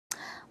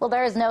Well,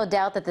 there is no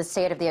doubt that the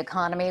state of the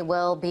economy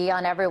will be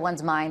on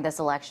everyone's mind this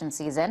election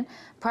season.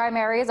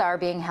 Primaries are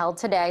being held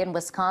today in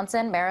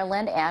Wisconsin,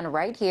 Maryland, and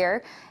right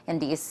here in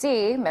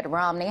D.C. Mitt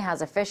Romney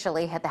has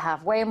officially hit the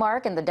halfway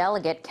mark in the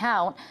delegate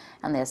count,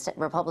 and the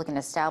Republican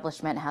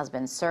establishment has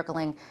been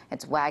circling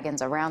its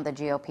wagons around the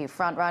GOP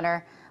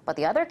frontrunner. But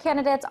the other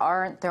candidates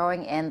aren't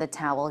throwing in the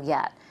towel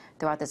yet.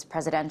 Throughout this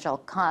presidential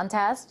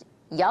contest,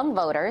 young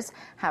voters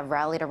have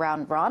rallied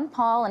around Ron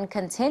Paul and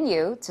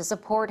continue to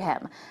support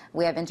him.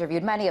 We have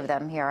interviewed many of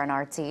them here on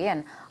RT,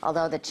 and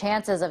although the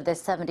chances of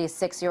this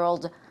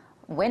 76-year-old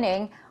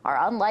winning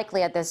are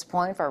unlikely at this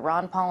point for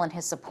Ron Paul and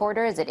his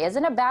supporters, it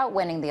isn't about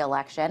winning the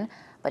election,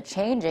 but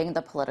changing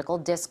the political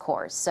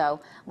discourse.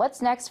 So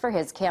what's next for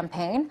his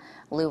campaign?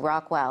 Lou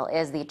Rockwell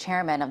is the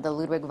chairman of the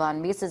Ludwig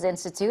von Mises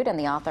Institute and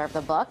the author of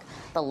the book,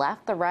 The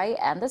Left, the Right,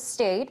 and the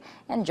State,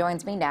 and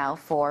joins me now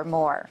for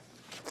more.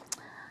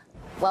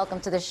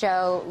 Welcome to the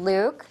show,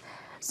 Luke.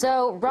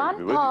 So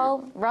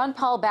Ron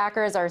Paul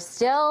backers are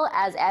still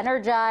as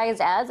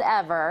energized as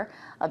ever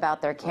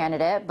about their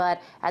candidate,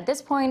 but at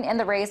this point in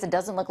the race, it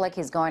doesn't look like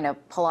he's going to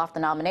pull off the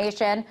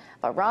nomination.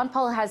 But Ron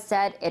Paul has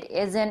said it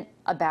isn't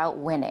about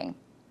winning.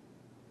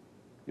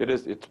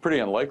 It's pretty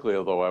unlikely,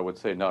 although I would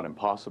say not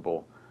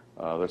impossible.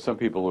 There's some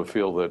people who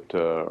feel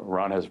that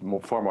Ron has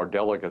far more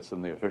delegates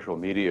than the official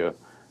media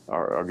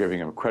are giving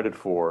him credit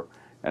for.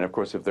 And of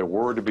course, if there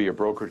were to be a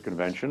brokered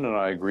convention, and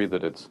I agree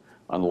that it's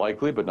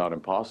unlikely but not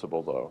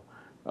impossible, though,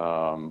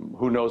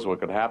 who knows what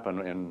could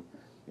happen.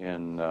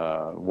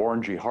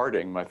 Warren G.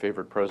 Harding, my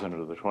favorite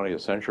president of the 20th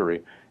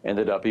century,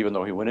 ended up, even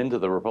though he went into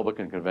the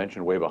Republican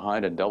convention way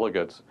behind in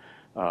delegates,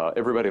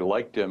 everybody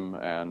liked him,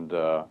 and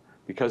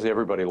because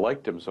everybody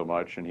liked him so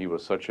much, and he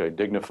was such a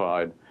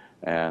dignified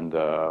and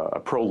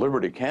a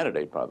pro-liberty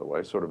candidate, by the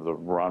way, sort of the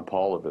Ron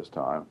Paul of his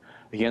time,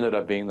 he ended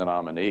up being the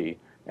nominee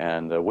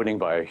and winning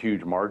by a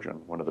huge margin,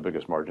 one of the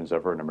biggest margins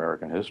ever in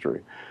American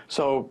history.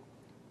 So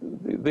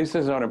these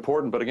things aren't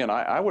important, but again,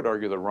 I would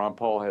argue that Ron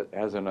Paul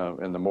has in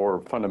the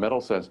more fundamental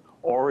sense,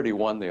 already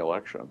won the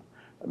election.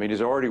 I mean,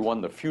 he's already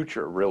won the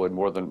future, really,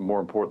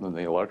 more important than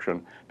the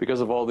election,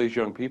 because of all these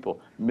young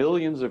people.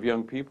 Millions of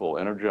young people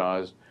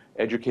energized,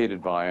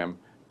 educated by him,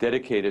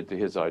 dedicated to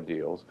his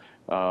ideals.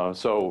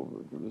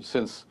 So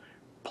since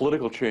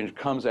political change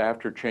comes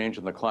after change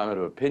in the climate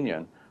of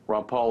opinion,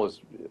 Ron Paul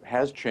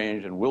has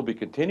changed and will be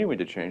continuing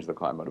to change the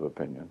climate of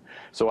opinion.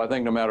 So I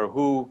think no matter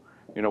who,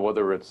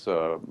 whether it's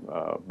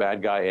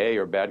bad guy A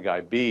or bad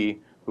guy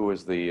B, who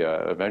is the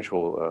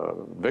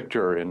eventual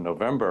victor in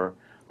November,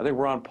 I think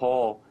Ron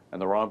Paul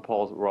and Ron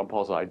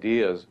Paul's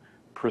ideas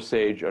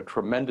presage a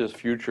tremendous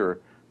future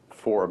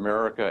for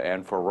America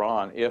and for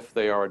Ron if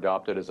they are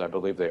adopted, as I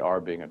believe they are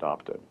being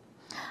adopted.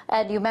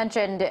 And you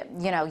mentioned,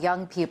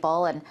 young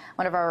people, and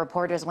one of our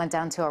reporters went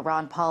down to a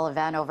Ron Paul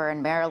event over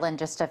in Maryland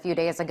just a few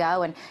days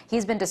ago, and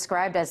he's been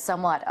described as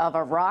somewhat of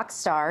a rock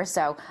star,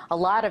 so a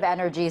lot of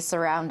energy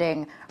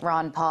surrounding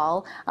Ron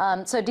Paul.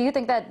 So do you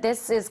think that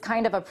this is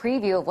kind of a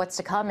preview of what's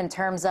to come in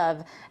terms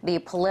of the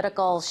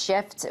political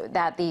shift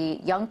that the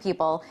young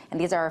people, and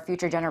these are our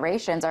future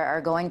generations,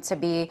 are going to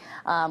be,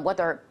 what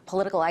their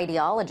political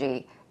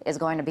ideology is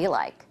going to be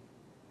like?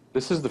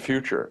 This is the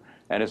future.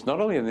 And it's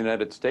not only in the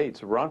United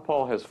States. Ron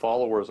Paul has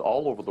followers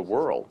all over the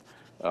world,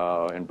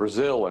 in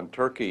Brazil and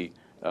Turkey,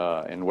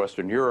 in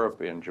Western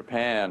Europe, in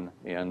Japan,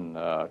 in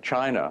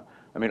China.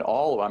 I mean,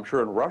 I'm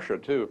sure in Russia,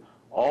 too.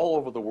 All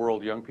over the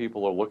world, young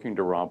people are looking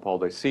to Ron Paul.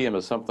 They see him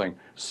as something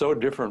so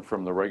different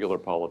from the regular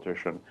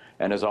politician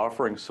and as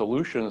offering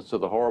solutions to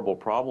the horrible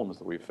problems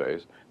that we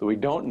face, that we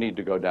don't need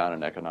to go down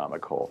an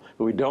economic hole,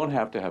 that we don't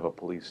have to have a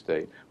police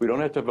state, we don't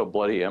have to have a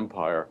bloody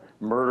empire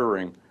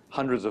murdering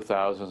hundreds of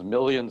thousands,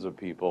 millions of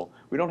people.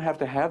 We don't have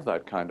to have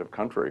that kind of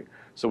country.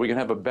 So we can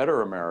have a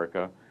better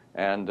America.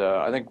 And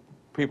I think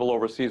people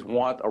overseas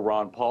want a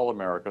Ron Paul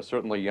America,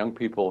 certainly young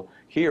people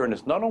here. And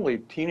it's not only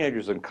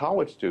teenagers and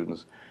college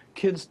students.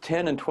 Kids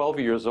 10 and 12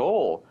 years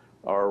old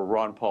are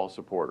Ron Paul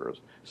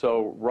supporters.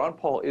 So Ron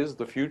Paul is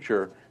the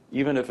future,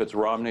 even if it's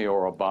Romney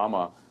or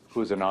Obama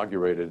who's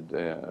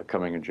inaugurated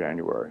coming in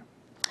January.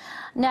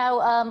 Now,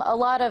 a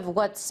lot of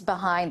what's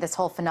behind this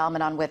whole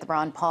phenomenon with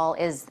Ron Paul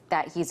is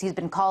that he's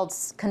been called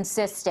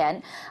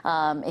consistent.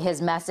 His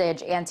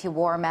message,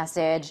 anti-war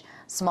message,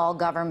 small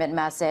government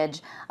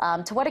message.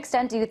 To what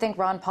extent do you think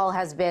Ron Paul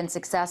has been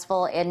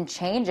successful in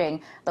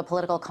changing the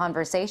political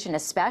conversation,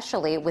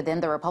 especially within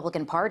the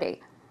Republican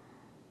Party?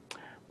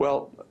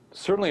 Well,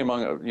 certainly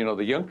among,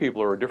 the young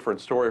people are a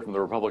different story from the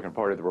Republican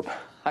Party.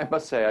 I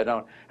must say I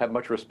don't have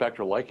much respect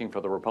or liking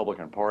for the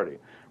Republican Party.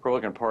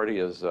 Republican Party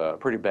is a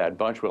pretty bad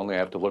bunch. We only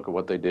have to look at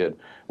what they did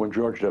when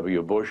George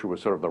W. Bush, who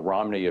was sort of the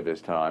Romney of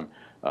his time,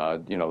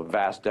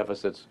 vast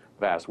deficits,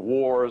 vast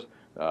wars,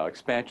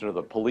 expansion of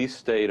the police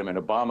state. I mean,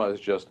 Obama is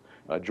just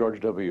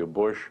George W.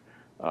 Bush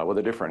with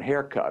a different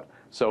haircut.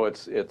 So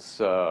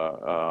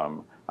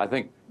I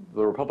think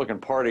the Republican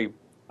Party,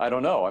 I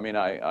don't know. I mean,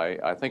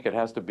 I think it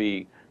has to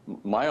be,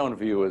 my own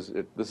view is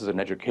this is an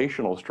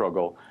educational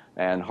struggle,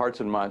 and hearts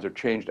and minds are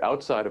changed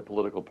outside of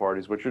political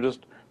parties, which are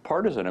just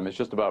partisan. It's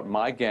just about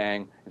my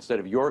gang instead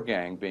of your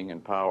gang being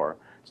in power.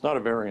 It's not a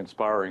very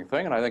inspiring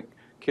thing, and I think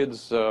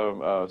kids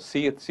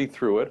see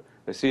through it.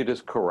 They see it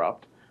as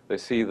corrupt. They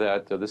see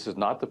that this is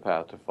not the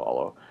path to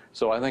follow.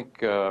 So I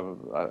think,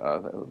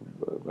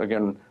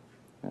 again,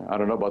 I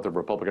don't know about the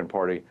Republican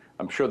Party.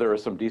 I'm sure there are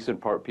some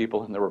decent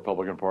people in the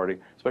Republican Party,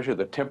 especially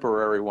the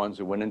temporary ones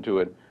who went into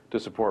it to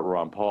support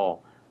Ron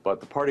Paul. But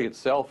the party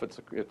itself, it's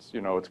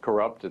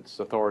corrupt, it's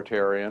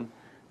authoritarian.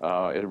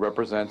 It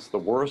represents the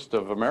worst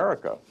of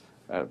America.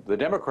 The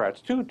Democrats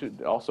too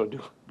also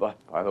do,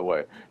 by the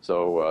way.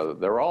 So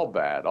they're all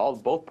bad.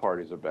 Both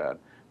parties are bad.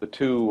 The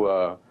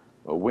two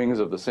wings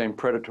of the same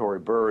predatory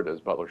bird, as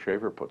Butler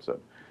Schaefer puts it.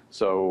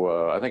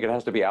 So I think it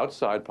has to be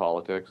outside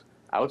politics,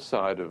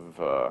 outside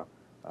of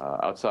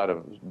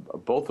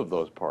both of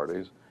those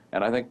parties.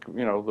 And I think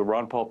the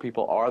Ron Paul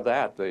people are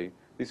that.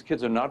 These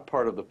kids are not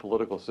part of the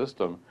political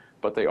system,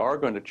 but they are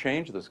going to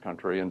change this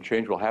country, and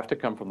change will have to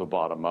come from the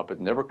bottom up.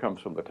 It never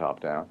comes from the top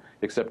down,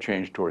 except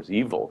change towards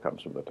evil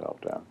comes from the top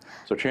down.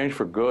 So change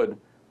for good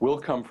will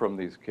come from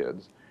these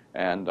kids,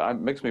 and it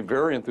makes me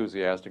very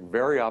enthusiastic,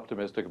 very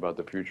optimistic about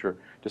the future,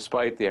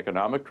 despite the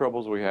economic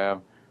troubles we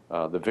have,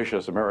 the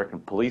vicious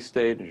American police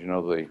state. As you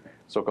know, the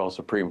so-called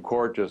Supreme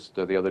Court just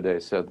the other day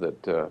said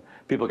that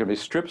people can be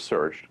strip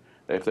searched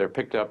if they're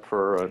picked up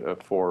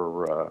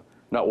for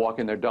not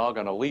walking their dog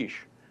on a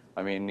leash.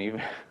 I mean,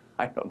 even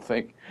I don't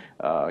think,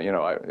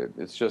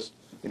 it's just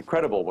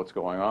incredible what's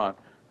going on.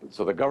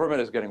 So the government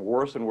is getting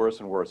worse and worse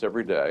and worse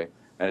every day,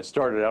 and it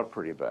started out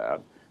pretty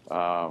bad.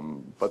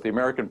 But the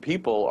American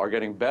people are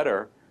getting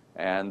better,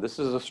 and this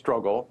is a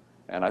struggle,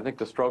 and I think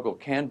the struggle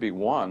can be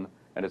won,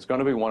 and it's going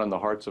to be won in the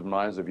hearts and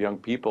minds of young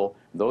people.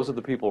 Those are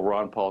the people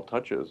Ron Paul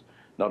touches,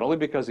 not only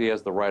because he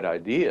has the right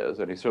ideas,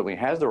 and he certainly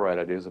has the right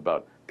ideas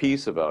about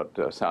peace, about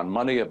sound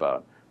money,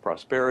 about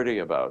prosperity,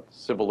 about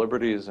civil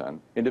liberties and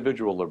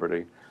individual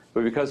liberty,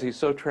 but because he's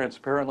so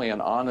transparently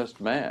an honest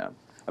man.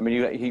 I mean,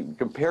 you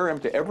compare him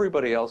to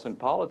everybody else in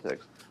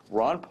politics.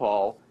 Ron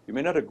Paul, you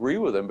may not agree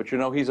with him, but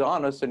he's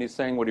honest and he's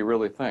saying what he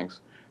really thinks.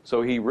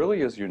 So he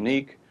really is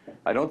unique.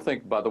 I don't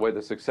think, by the way,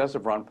 the success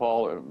of Ron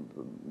Paul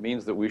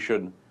means that we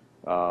should,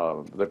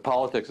 that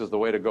politics is the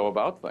way to go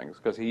about things,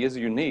 because he is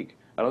unique.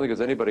 I don't think there's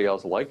anybody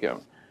else like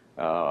him.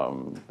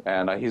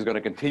 And he's going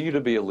to continue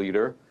to be a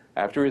leader.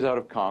 After he's out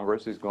of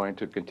Congress, he's going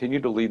to continue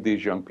to lead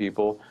these young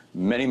people,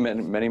 many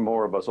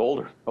more of us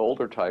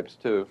older types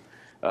too,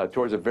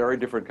 towards a very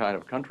different kind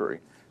of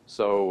country.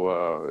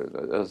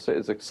 So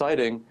it's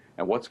exciting,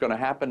 and what's going to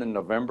happen in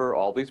November,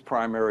 all these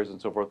primaries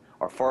and so forth,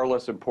 are far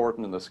less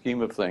important in the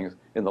scheme of things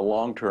in the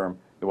long term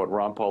than what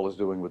Ron Paul is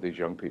doing with these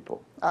young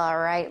people. All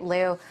right,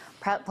 Lou,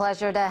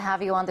 pleasure to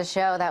have you on the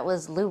show. That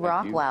was Lou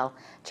Rockwell,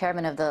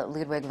 chairman of the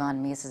Ludwig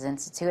von Mises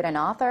Institute and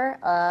author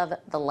of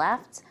The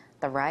Left,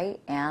 the Right,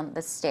 and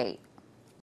the State.